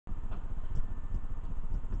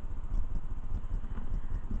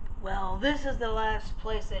Well, this is the last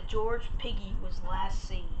place that George Piggy was last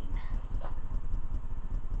seen.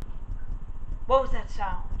 What was that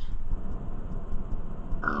sound?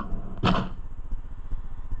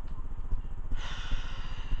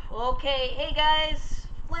 Okay, hey guys,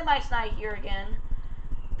 Flame Ice Knight here again.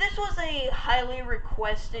 This was a highly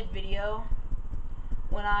requested video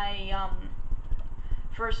when I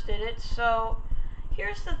first did it. So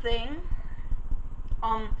here's the thing.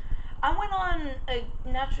 I went on a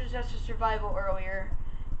natural disaster survival earlier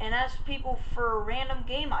and asked people for random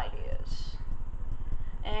game ideas,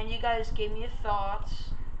 and you guys gave me your thoughts.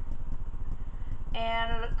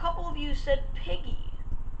 And a couple of you said Piggy.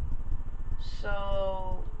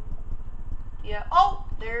 So yeah. Oh,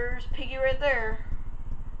 there's Piggy right there.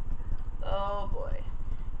 Oh boy.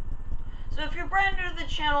 So if you're brand new to the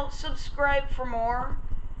channel, subscribe for more.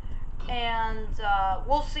 And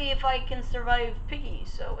we'll see if I can survive Piggy.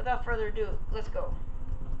 So without further ado, let's go.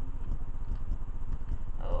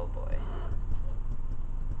 Oh boy.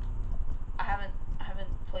 I haven't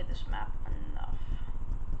played this map enough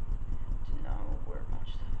to know where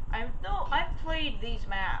much stuff. I've played these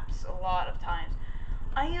maps a lot of times.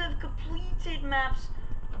 I have completed maps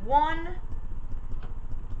 1.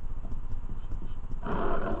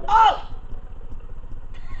 Oh!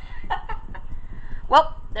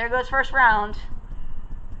 Well, there goes first round.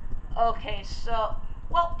 Okay, so,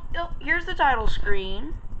 well, here's the title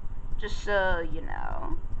screen, just so you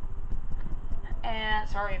know. And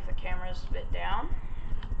sorry if the camera's a bit down.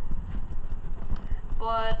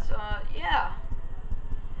 But, yeah.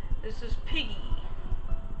 This is Piggy.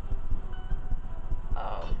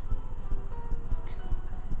 Oh.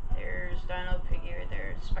 There's Dino Piggy right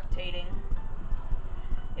there, spectating.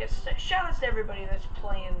 Yes, shout out to everybody that's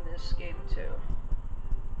playing this game, too.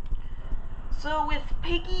 So with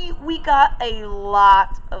Piggy, we got a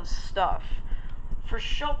lot of stuff. For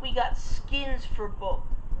sure, we got skins for book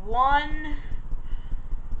 1.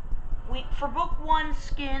 For book 1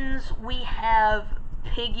 skins, we have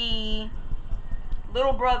Piggy,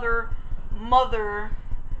 little brother, mother,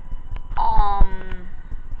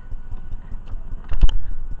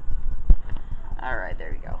 alright,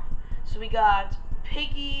 there we go. So we got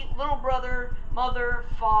Piggy, little brother, mother,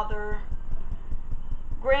 father,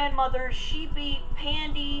 grandmother, sheepy,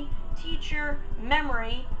 pandy, teacher,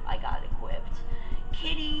 memory, I got equipped,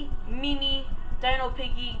 kitty, Mimi, Dino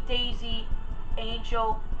Piggy, Daisy,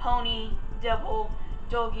 angel, pony, devil,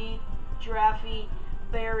 doggy, giraffe,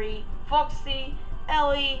 berry, foxy,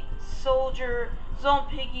 Ellie, soldier, zone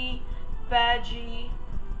piggy, badgie,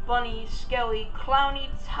 bunny, skelly, clowny,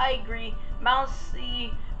 tigry,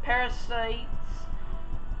 mousy, parasites,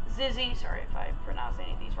 Zizzy, sorry if I pronounce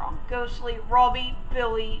any of these wrong, Ghostly, Robbie,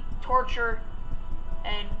 Billy, Torture,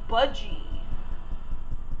 and Budgie.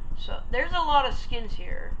 So there's a lot of skins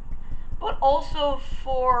here. But also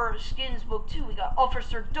for skins book 2, we got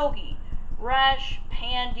Officer Doggy, Rash,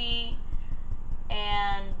 Pandy,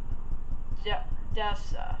 and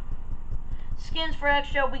Dessa. Skins for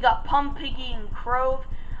extra, we got Pump Piggy and Crove.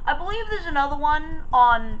 I believe there's another one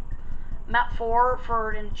on map 4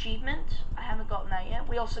 for an achievement. I haven't gotten that yet.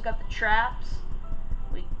 We also got the traps.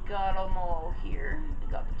 We got them all here.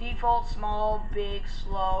 We got the default, small, big,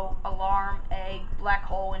 slow, alarm, egg, black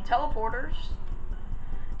hole, and teleporters.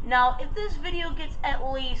 Now, if this video gets at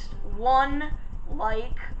least 1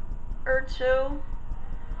 like or 2,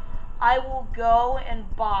 I will go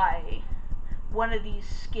and buy one of these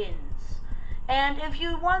skins. And if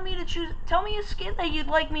you want me to choose, tell me a skin that you'd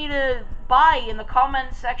like me to buy in the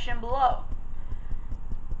comment section below.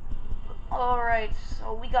 Alright,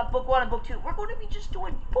 so we got book 1 and book 2. We're going to be just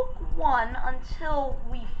doing book 1 until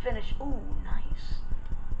we finish. Ooh, nice.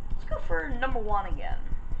 Let's go for number 1 again.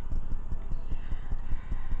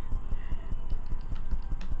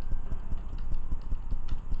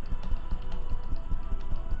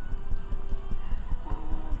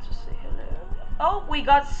 Just say hello. Oh, we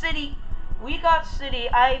got city. We got city.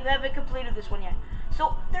 I haven't completed this one yet.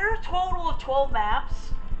 So there are a total of 12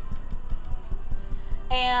 maps,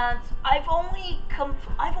 and I've only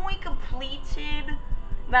completed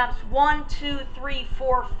maps 1, 2, 3,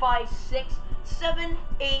 4, 5, 6, 7,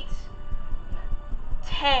 8,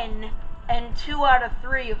 10, and 2 out of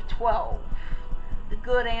 3 of 12. The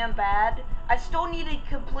good and bad. I still need to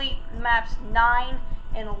complete maps 9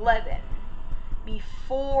 and 11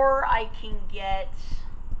 before I can get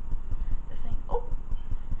the thing. Oh,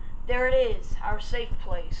 there it is, our safe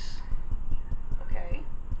place. Okay,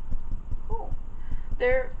 cool.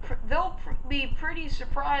 They'll be pretty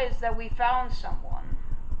surprised that we found someone.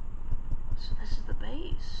 So this is the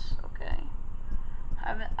base. Okay,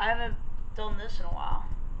 I haven't done this in a while.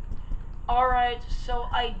 Alright, so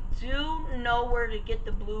I do know where to get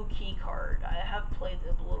the blue key card. I have played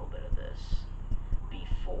a little bit of this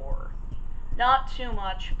before. Not too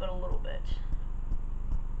much, but a little bit.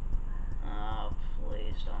 Oh,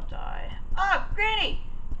 please don't die. Ah, Granny!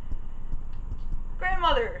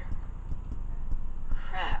 Grandmother!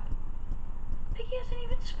 Crap. Piggy hasn't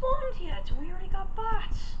even spawned yet, and we already got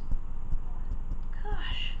bots.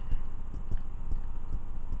 Gosh.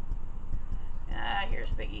 Ah, here's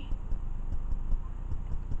Piggy.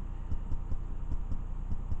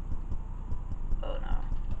 Oh no.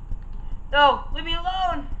 No, leave me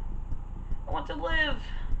alone! I want to live.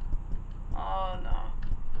 Oh no.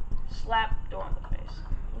 Slap door in the face.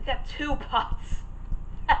 We got 2 bots.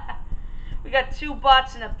 We got 2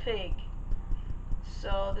 bots and a pig.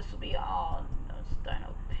 So this will be, oh no, it's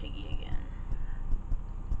Dino Piggy again.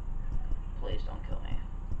 Please don't kill me.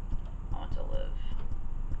 I want to live.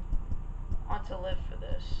 I want to live for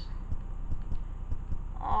this.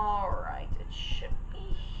 Alright, it should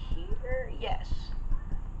be here. Yes.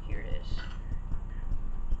 Here it is.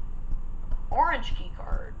 Orange key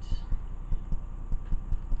cards.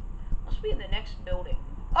 Must be in the next building.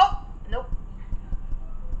 Oh! Nope.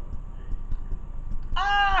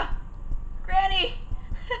 Ah! Granny!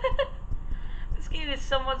 This game is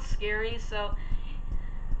somewhat scary, so...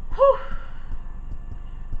 Whew!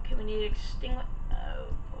 Okay, we need to extinguish... Oh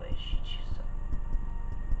boy, she just...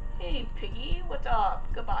 Hey, Piggy, what's up?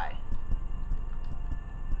 Goodbye.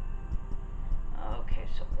 Okay,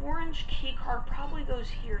 so orange key card probably goes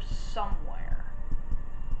here somewhere.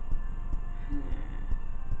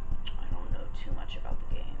 I don't know too much about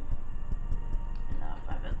the game. Enough.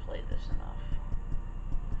 I haven't played this enough.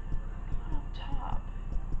 Up top.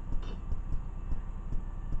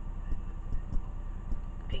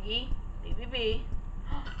 Piggy, BBB.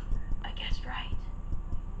 I guessed right.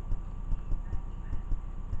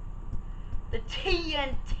 The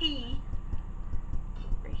TNT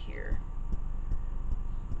right here.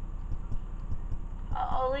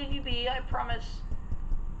 I'll leave you be, I promise.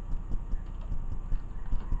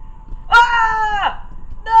 Ah!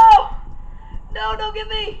 No! No, don't get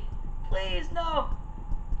me! Please, no!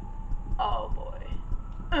 Oh boy.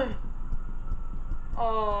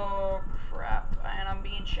 Oh crap, and I'm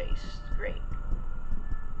being chased. Great.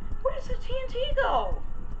 Where does the TNT go?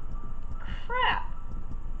 Crap.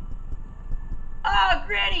 Ah,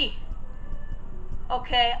 Granny!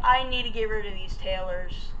 Okay, I need to get rid of these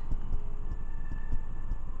tailors.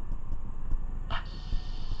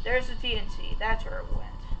 There's the TNT. That's where it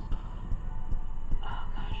went. Oh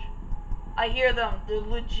gosh. I hear them. They're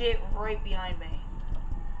legit right behind me.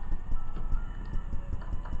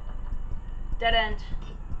 Dead end.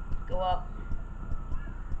 Go up.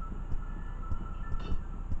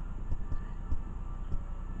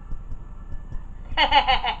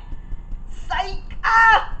 Psych!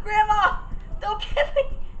 Ah! Grandma! Don't get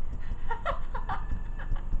me!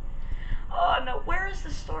 Oh no, where is the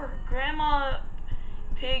store? Grandma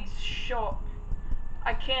Pig's shop.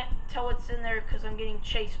 I can't tell what's in there because I'm getting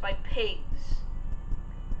chased by pigs.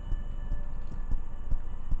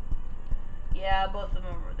 Yeah, both of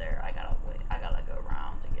them are there. I gotta wait. I gotta go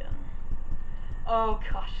around again. Oh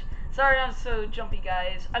gosh. Sorry I'm so jumpy,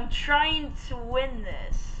 guys. I'm trying to win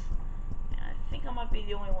this. And I think I might be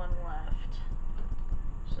the only one left.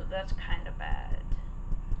 So that's kind of bad.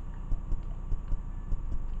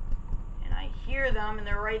 And I hear them and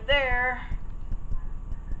they're right there.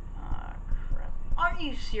 Ah, crap. Are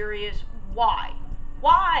you serious? Why?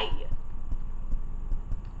 Why?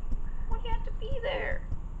 Why do you have to be there?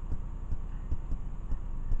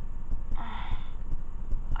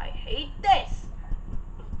 I hate this.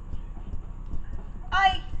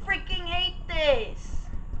 I freaking hate this.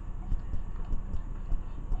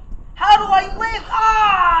 How do I live?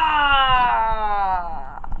 Ah!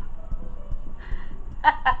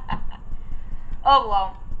 Oh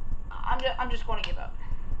well. I'm just going to give up.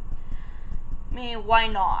 I mean, why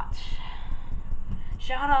not?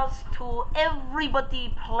 Shoutouts to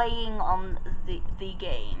everybody playing on the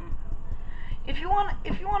game. If you want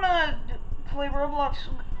to play Roblox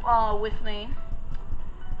with me,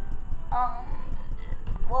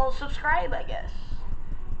 well, subscribe, I guess.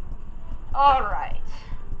 Alright.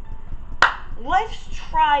 Let's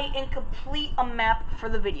try and complete a map for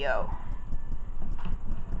the video.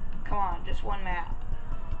 Come on, just one map.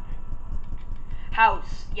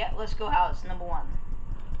 House. Yeah, let's go house, number 1.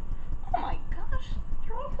 Oh my gosh,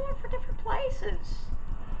 they're all going for different places.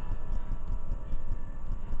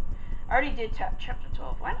 I already did chapter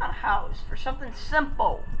 12. Why not house? For something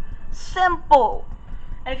simple. Simple!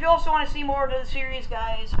 And if you also want to see more of the series,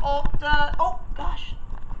 guys, oh gosh.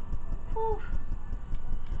 Whew.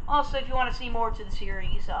 Also, if you want to see more to the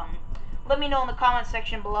series, let me know in the comment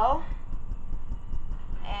section below,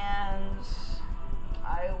 and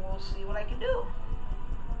I will see what I can do.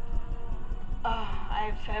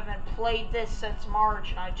 I haven't played this since March,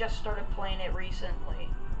 and I just started playing it recently.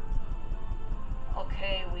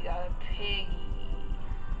 Okay, we got a piggy.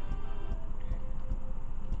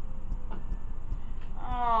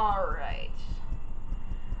 Alright.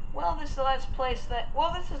 Well, this is the last place that...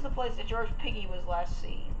 Well, this is the place that George Piggy was last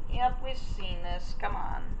seen. Yep, we've seen this. Come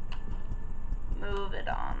on. Move it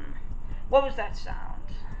on. What was that sound?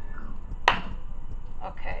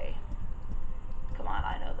 Okay. Come on,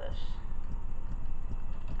 I know this.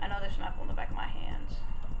 I know this map on the back of my hands.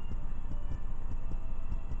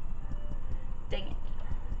 Dang it.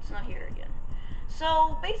 It's not here again.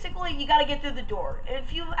 So, basically, you gotta get through the door.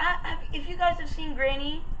 If you guys have seen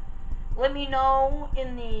Granny, let me know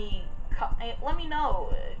in the... Let me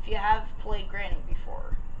know if you have played Granny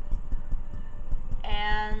before.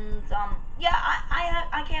 And, yeah,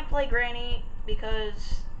 I can't play Granny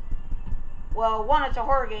because... Well, one, it's a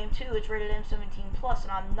horror game, two, it's rated M17+,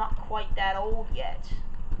 and I'm not quite that old yet.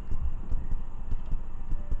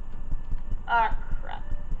 Ah, crap.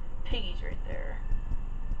 Piggy's right there.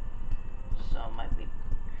 So might be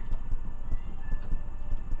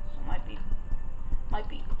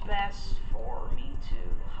best for me to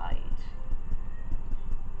hide.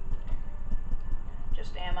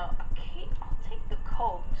 Just ammo. Okay, I'll take the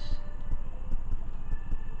coats.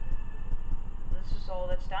 This is all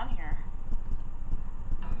that's down here.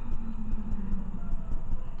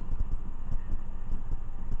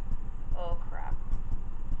 Oh crap.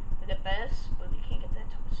 We got this, but we can't get that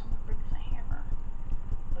until someone brings a hammer.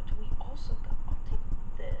 But we also got, I'll take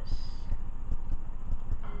this.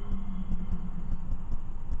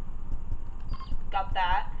 Got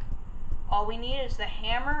that. All we need is the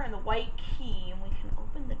hammer and the white key, and we can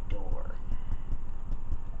open the door.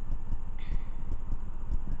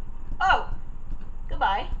 Oh!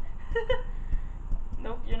 Goodbye.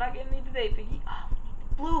 Nope, you're not getting me today, Piggy. Oh, we need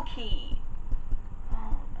the blue key.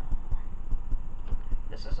 Oh no.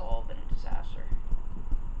 This has all been a disaster.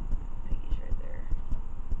 Piggy's right there.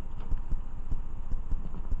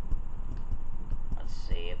 Let's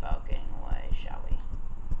see about getting away, shall we?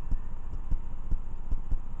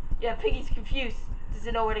 Yeah, Piggy's confused.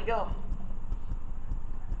 Doesn't know where to go.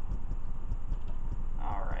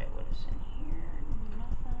 Alright, what is in here?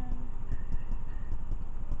 Nothing.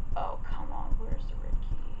 Oh, come on. Where's the red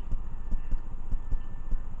key?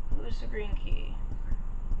 Who's the green key?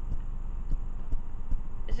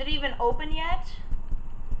 Is it even open yet?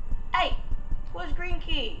 Hey! Who's green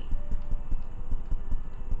key?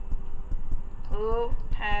 Who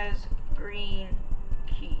has green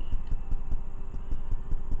key?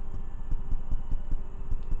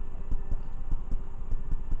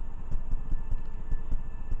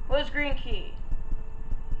 Who's green key?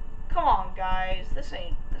 Come on, guys. This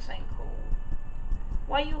ain't cool.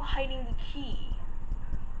 Why are you hiding the key?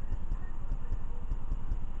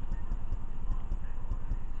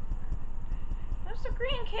 Where's the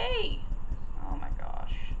green key? Oh my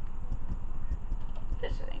gosh.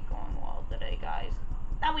 This ain't going well today, guys.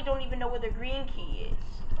 Now we don't even know where the green key is.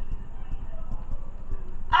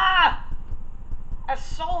 Ah! I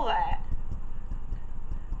saw that.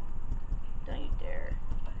 Don't you dare.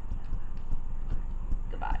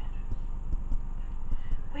 Goodbye.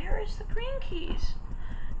 Where is the green keys?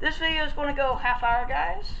 This video is going to go half hour,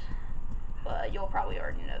 guys. But you'll probably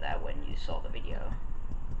already know that when you saw the video.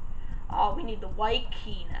 Oh, we need the white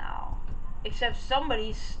key now. Except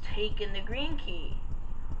somebody's taken the green key.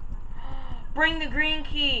 Bring the green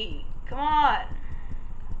key. Come on.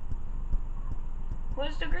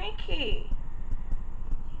 Where's the green key?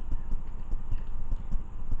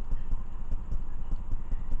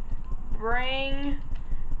 Bring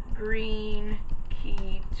green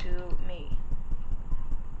key to me.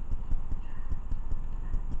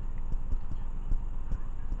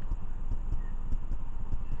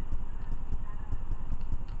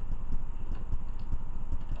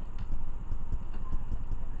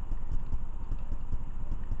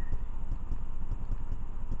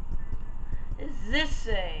 Is this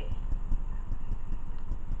a...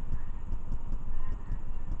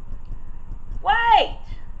 Wait!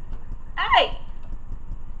 Hey!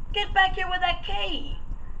 Get back here with that key!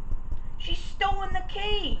 She's stolen the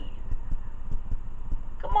key!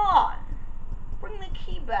 Come on! Bring the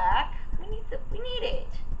key back. We need it.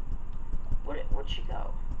 Where'd she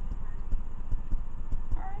go?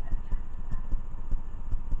 Alright.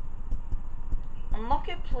 Unlock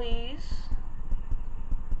it, please.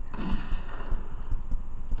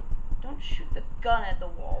 Don't shoot the gun at the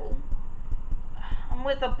wall. I'm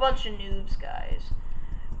with a bunch of noobs, guys.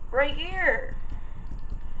 Right here.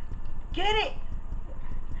 Get it?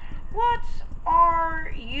 What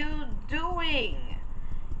are you doing?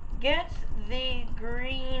 Get the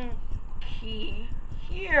green key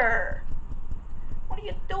here. What are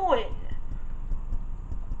you doing?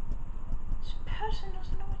 This person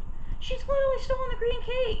doesn't know what... She's literally still on the green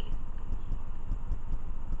key.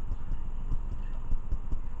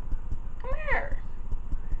 Come here.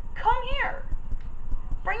 Come here.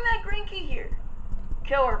 Bring that green key here.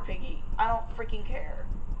 Kill her, Piggy. I don't freaking care.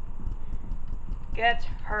 Get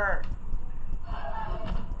her.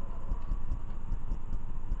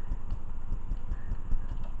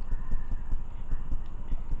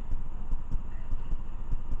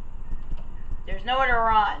 There's nowhere to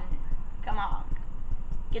run. Come on.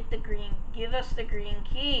 Get the green. Give us the green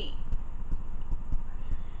key.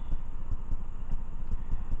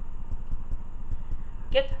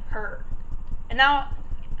 Get her. And now,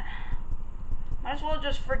 might as well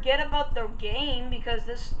just forget about the game because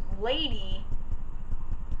this lady,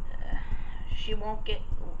 she won't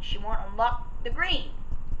unlock the green.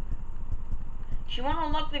 She won't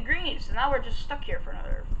unlock the green, so now we're just stuck here for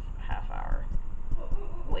another half hour,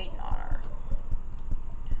 waiting on her.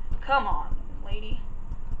 Come on, lady.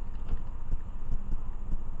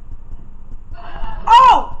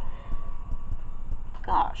 Oh!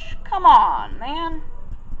 Gosh, come on, man.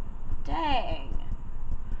 Dang.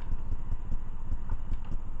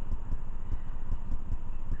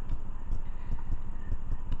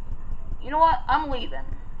 You know what? I'm leaving.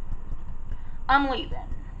 I'm leaving.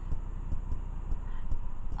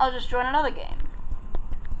 I'll just join another game.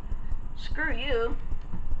 Screw you.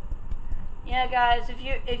 Yeah, guys,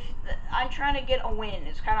 if I'm trying to get a win,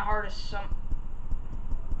 it's kind of hard as some...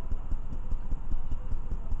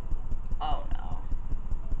 Oh, no.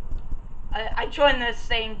 I joined the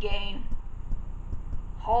same game.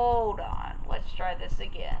 Hold on. Let's try this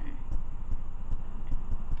again.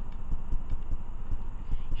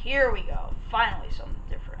 Here we go. Finally something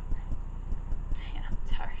different. Man, I'm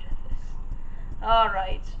tired of this.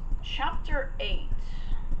 Alright. Chapter 8.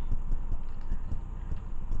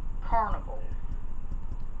 Carnival.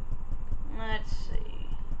 Let's see.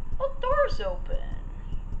 Oh, door's open.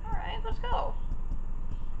 Alright, let's go.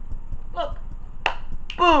 Look.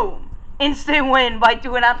 Boom! Instant win by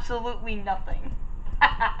doing absolutely nothing.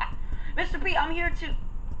 Mr. B, I'm here to...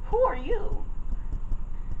 Who are you?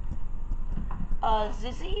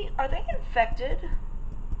 Zizzy? Are they infected?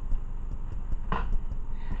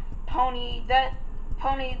 Pony,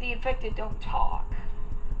 the infected don't talk.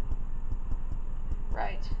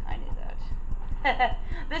 Right, I knew that.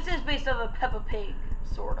 This is based on a Peppa Pig,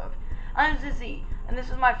 sort of. I'm Zizzy, and this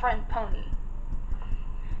is my friend Pony.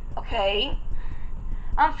 Okay.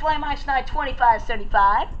 I'm Flame Ice Knight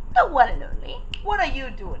 2575, the one and only. What are you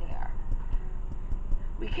doing here?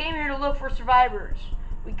 We came here to look for survivors.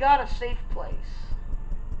 We got a safe place.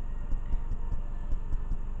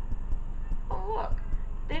 Oh look,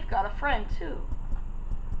 they've got a friend too.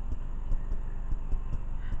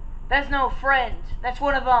 That's no friend. That's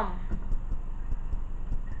one of them.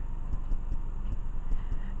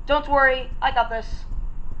 Don't worry, I got this.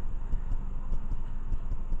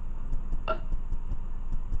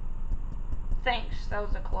 Thanks, that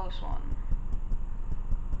was a close one.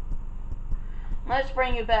 Let's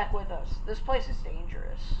bring you back with us. This place is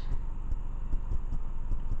dangerous.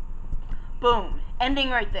 Boom.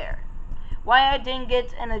 Ending right there. Why I didn't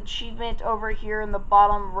get an achievement over here in the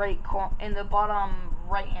bottom right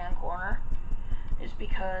hand corner is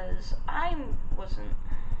because I wasn't...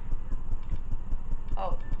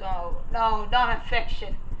 Oh, no, not a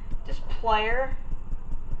fiction. Just player.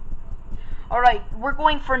 Alright, we're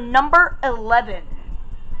going for number 11.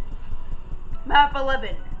 Map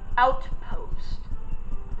 11. Outpost.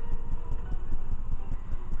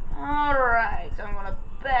 Alright, I'm gonna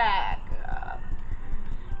back up.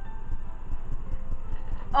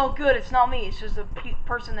 Oh good, it's not me, it's just a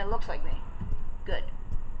person that looks like me. Good.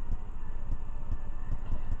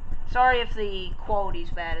 Sorry if the quality's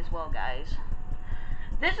bad as well, guys.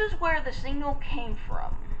 This is where the signal came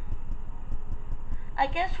from. I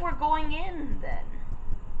guess we're going in then.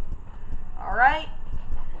 Alright.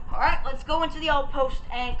 Alright, let's go into the outpost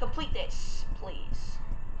and complete this, please.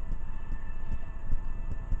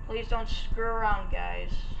 Please don't screw around,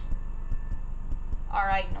 guys.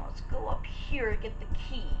 Alright, now let's go up here and get the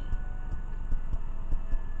key.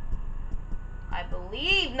 I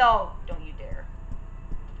believe... No, don't you dare.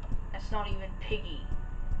 That's not even Piggy.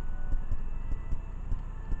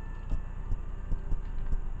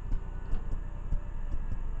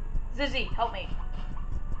 Zizzy, help me.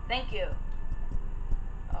 Thank you.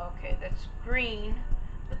 Okay, that's green,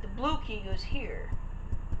 but the blue key goes here.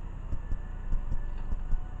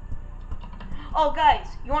 Oh, guys,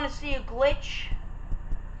 you want to see a glitch?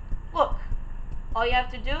 Look, all you have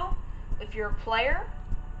to do, if you're a player,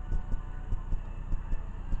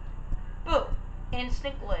 boom,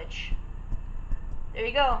 instant glitch. There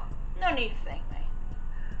you go. No need to thank me.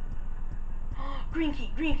 Green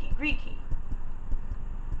key, green key, green key.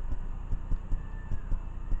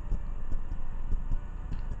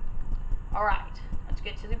 Alright, let's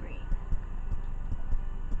get to the green.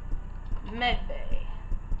 Medbay.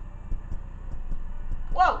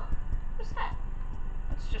 Whoa! What's that?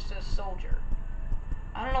 That's just a soldier.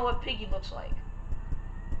 I don't know what Piggy looks like.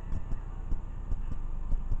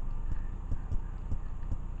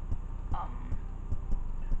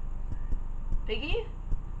 Piggy?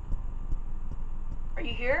 Are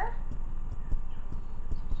you here?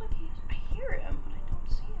 Sounds like he is. I hear him, but I don't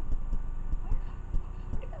see him.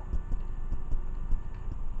 Where'd he go?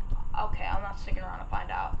 Okay, I'm not sticking around to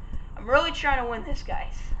find out. I'm really trying to win this,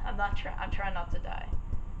 guys. I'm trying not to die.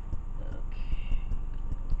 Okay.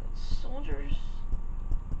 Got soldiers.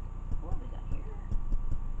 What have we got here?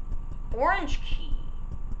 Orange key.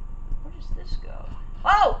 Where does this go?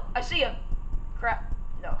 Oh! I see him! Crap.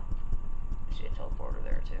 No. I see a teleporter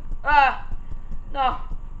there, too. Ah! No!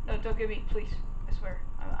 No, don't get me, please. I swear.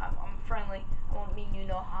 I'm friendly. I won't mean you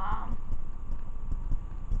no harm.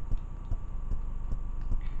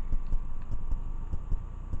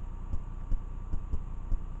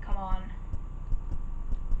 Come on.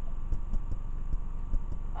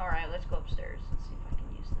 Alright, let's go upstairs and see if I can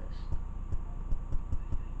use this.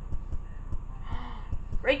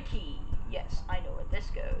 Red key. Yes, I know where this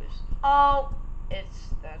goes. Oh, that's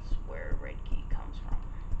where red key comes from.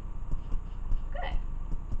 Okay.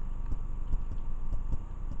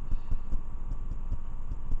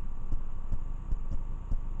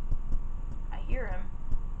 I hear him.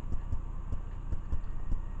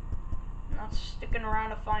 I'm not sticking around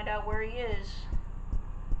to find out where he is.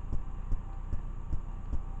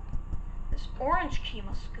 This orange key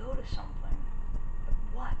must go to something. But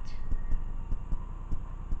what?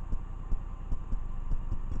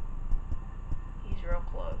 He's real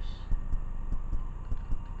close.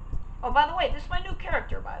 Oh, by the way, this is my new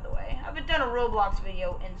character, by the way. I haven't done a Roblox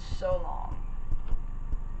video in so long.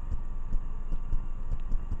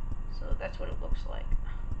 So that's what it looks like.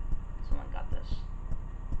 Someone got this.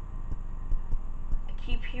 I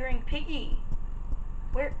keep hearing Piggy.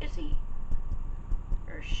 Where is he?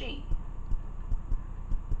 Or she?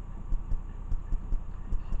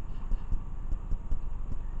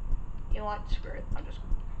 You know what? Screw it. I'm just...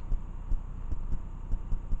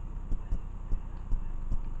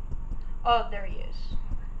 Oh, there he is.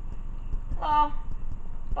 Hello.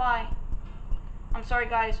 Bye. I'm sorry,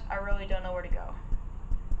 guys. I really don't know where to go.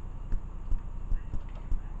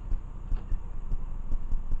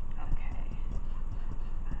 Okay.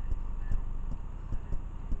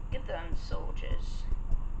 Get them soldiers.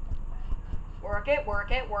 Work it,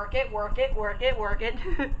 work it, work it, work it, work it, work it.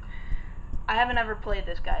 I haven't ever played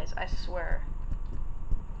this, guys. I swear.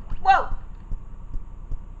 Whoa!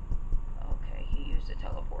 Okay, he used a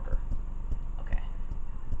teleporter. Okay.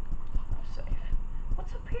 I'm safe.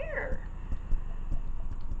 What's up here?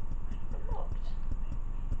 I looked.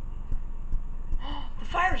 The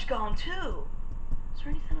fire's gone too. Is there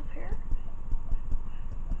anything up here?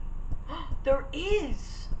 There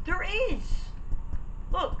is! There is!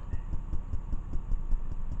 Look!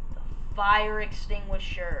 The fire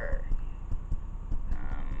extinguisher.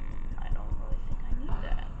 I don't really think I need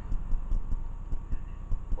that.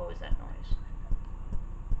 What was that noise?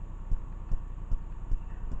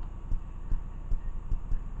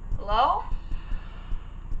 Hello?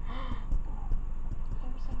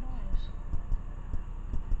 What was that noise?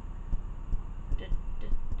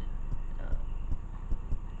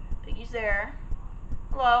 Piggy's there.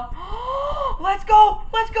 Hello? Let's go!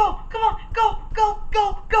 Let's go! Come on! Go! Go!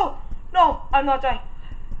 Go! Go! No! I'm not dying.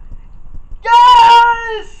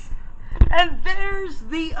 Yes! And there's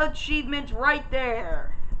the achievement right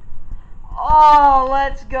there. Oh,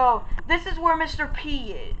 let's go. This is where Mr.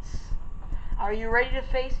 P is. Are you ready to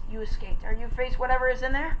face? You escaped. Are you face whatever is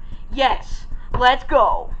in there? Yes. Let's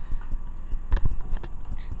go.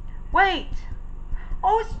 Wait.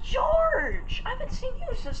 Oh, it's George. I haven't seen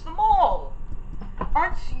you since the mall.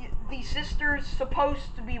 Aren't the sisters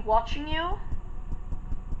supposed to be watching you?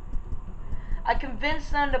 I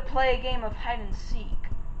convinced them to play a game of hide and seek.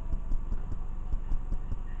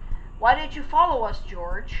 Why did you follow us,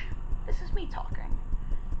 George? This is me talking.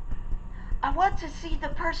 I want to see the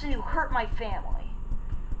person who hurt my family.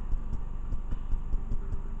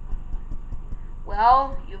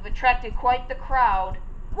 Well, you've attracted quite the crowd.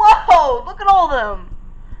 Whoa! Look at all of them!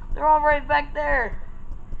 They're all right back there.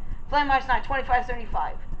 Flame Ice Knight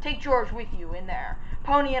 2575. Take George with you in there.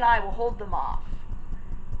 Pony and I will hold them off.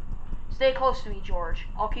 Stay close to me, George.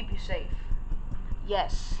 I'll keep you safe.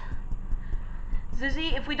 Yes.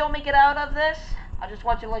 Zizzy, if we don't make it out of this, I just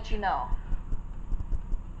want to let you know.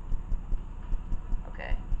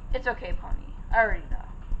 Okay. It's okay, Pony. I already know.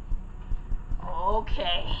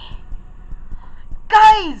 Okay.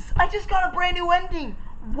 Guys! I just got a brand new ending.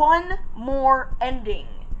 One more ending.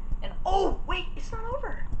 And oh, wait, it's not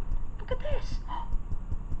over. Look at this.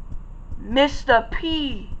 Mr.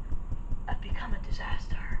 P. I've become a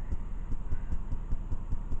disaster.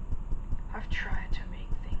 I've tried to make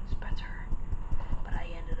things better, but I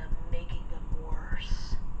ended up making them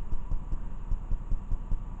worse.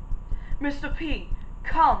 Mr. P,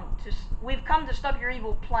 we've come to stop your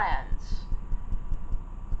evil plans.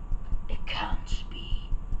 It can't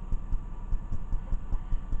be.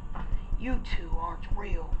 You two aren't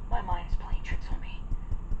real. My mind is playing tricks on me.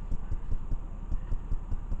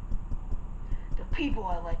 The people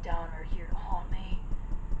I let down are here to haunt me.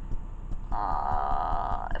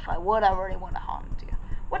 If I would, I already want to haunt you.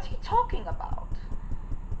 What's he talking about?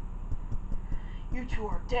 You two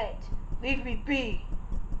are dead. Leave me be.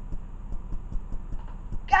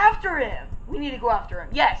 After him! We need to go after him.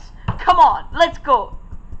 Yes! Come on! Let's go!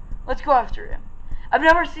 Let's go after him. I've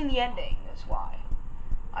never seen the ending. That's why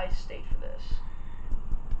I stayed for this.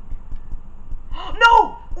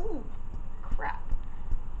 No! Ooh! Crap.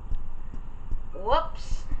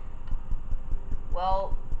 Whoops.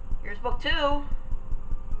 Well, here's book 2.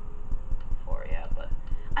 For you, but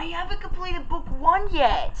I haven't completed book 1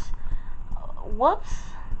 yet. Whoops.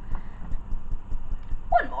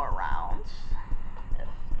 One more round. If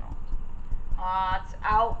not. It's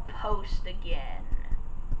Outpost again.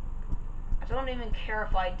 I don't even care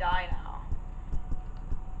if I die now.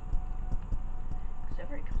 Because I've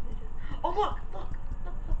already completed. Oh, look!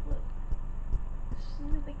 This is the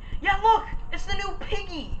new thing. Yeah, look! It's the new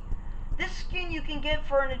Piggy! This skin you can get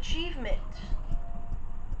for an achievement.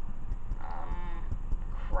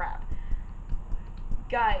 Crap.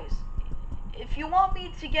 Guys, if you want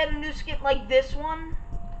me to get a new skin like this one,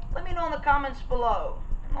 let me know in the comments below.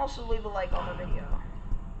 And also leave a like on the video.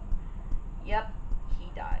 Yep,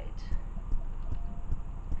 he died.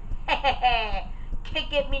 Hehehe, can't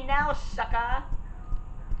get me now, sucker.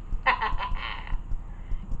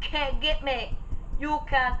 Can't get me. You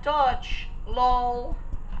can't touch, lol.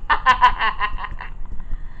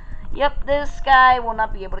 Yep, this guy will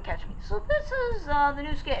not be able to catch me. So this is the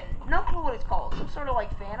new skin. No clue what it's called. Some sort of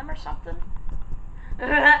like Phantom or something.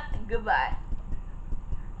 Goodbye.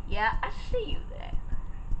 Yeah, I see you there.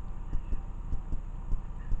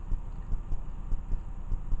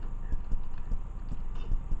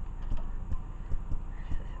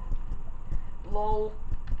 Lol.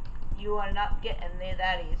 You are not getting me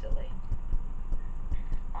that easily.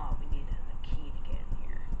 Oh, we need a key to get in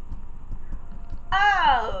here.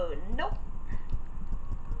 Oh, nope.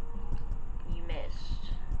 You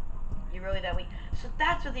missed. You're really that weak. So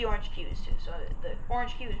that's what the orange cube is to. So the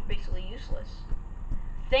orange cube is basically useless.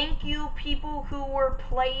 Thank you, people who were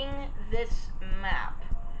playing this map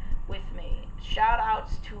with me. Shout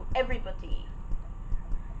outs to everybody.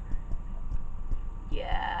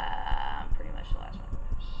 Yeah, I'm pretty much the last one.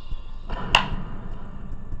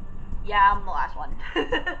 Yeah, I'm the last one.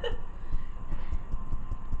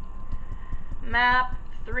 Map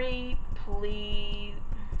 3, please.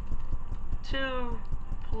 2,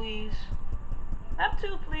 please. Map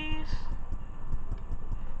 2, please.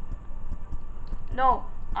 No,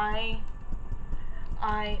 I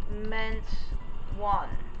meant 1.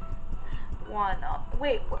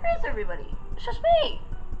 Wait, where is everybody? It's just me.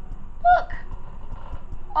 Look.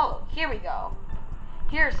 Oh, here we go.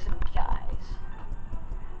 Here's some guys.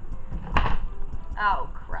 Oh,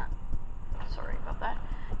 crap. Sorry about that.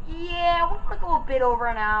 Yeah, we're gonna go a bit over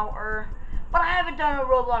an hour. But I haven't done a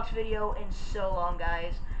Roblox video in so long,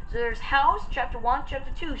 guys. So there's House, Chapter 1,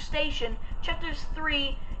 Chapter 2, Station, Chapters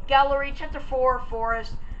 3, Gallery, Chapter 4,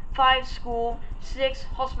 Forest, 5, School, 6,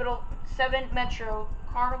 Hospital, 7, Metro,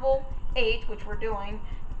 Carnival, 8, which we're doing,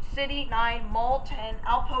 City, 9, Mall, 10,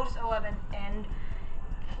 Outpost, 11, and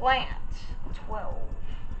Plant, 12.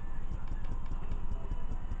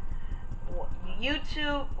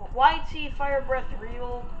 YouTube, YT, Fire Breath,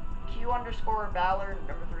 Real, Q_Valor,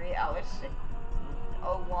 number 3, Alex,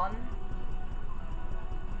 01.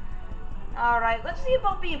 Alright, let's see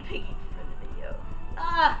about being Piggy for the video.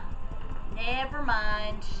 Never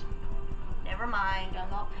mind. Never mind, I'm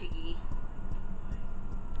not Piggy.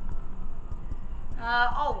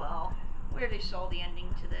 Oh well. We already saw the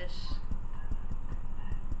ending to this.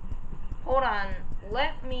 Hold on,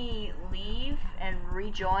 let me leave and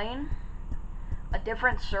rejoin a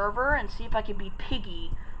different server and see if I can be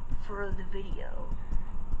Piggy for the video.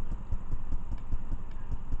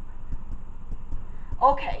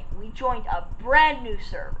 Okay, we joined a brand new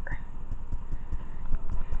server.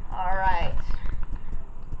 Alright.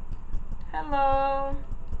 Hello.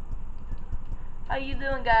 How you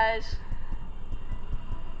doing, guys?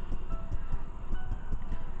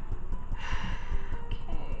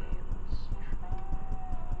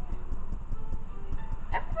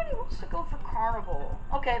 Everybody wants to go for carnival.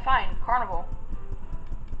 Okay, fine, carnival.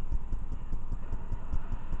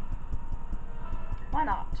 Why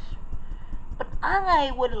not? But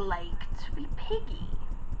I would like to be Piggy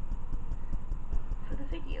for the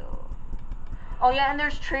video. Oh yeah, and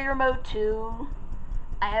there's trader mode too.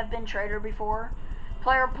 I have been trader before.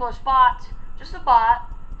 Player plus bot, just a bot.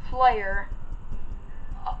 Player.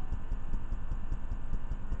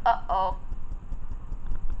 Uh-oh.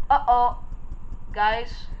 Uh-oh.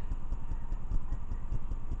 Guys.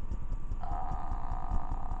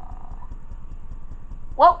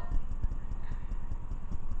 Well.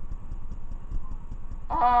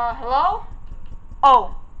 Hello?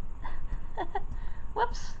 Oh.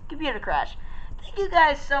 Whoops. Computer crash. Thank you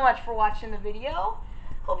guys so much for watching the video.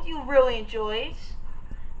 Hope you really enjoyed.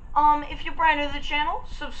 If you're brand new to the channel,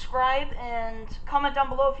 subscribe and comment down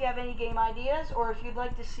below if you have any game ideas or if you'd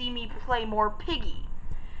like to see me play more Piggy.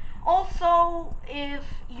 Also, if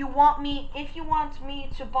you want me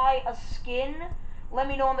to buy a skin, let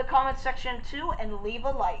me know in the comment section too and leave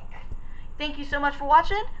a like. Thank you so much for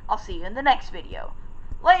watching. I'll see you in the next video.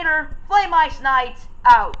 Later, Flame Ice Night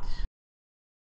out.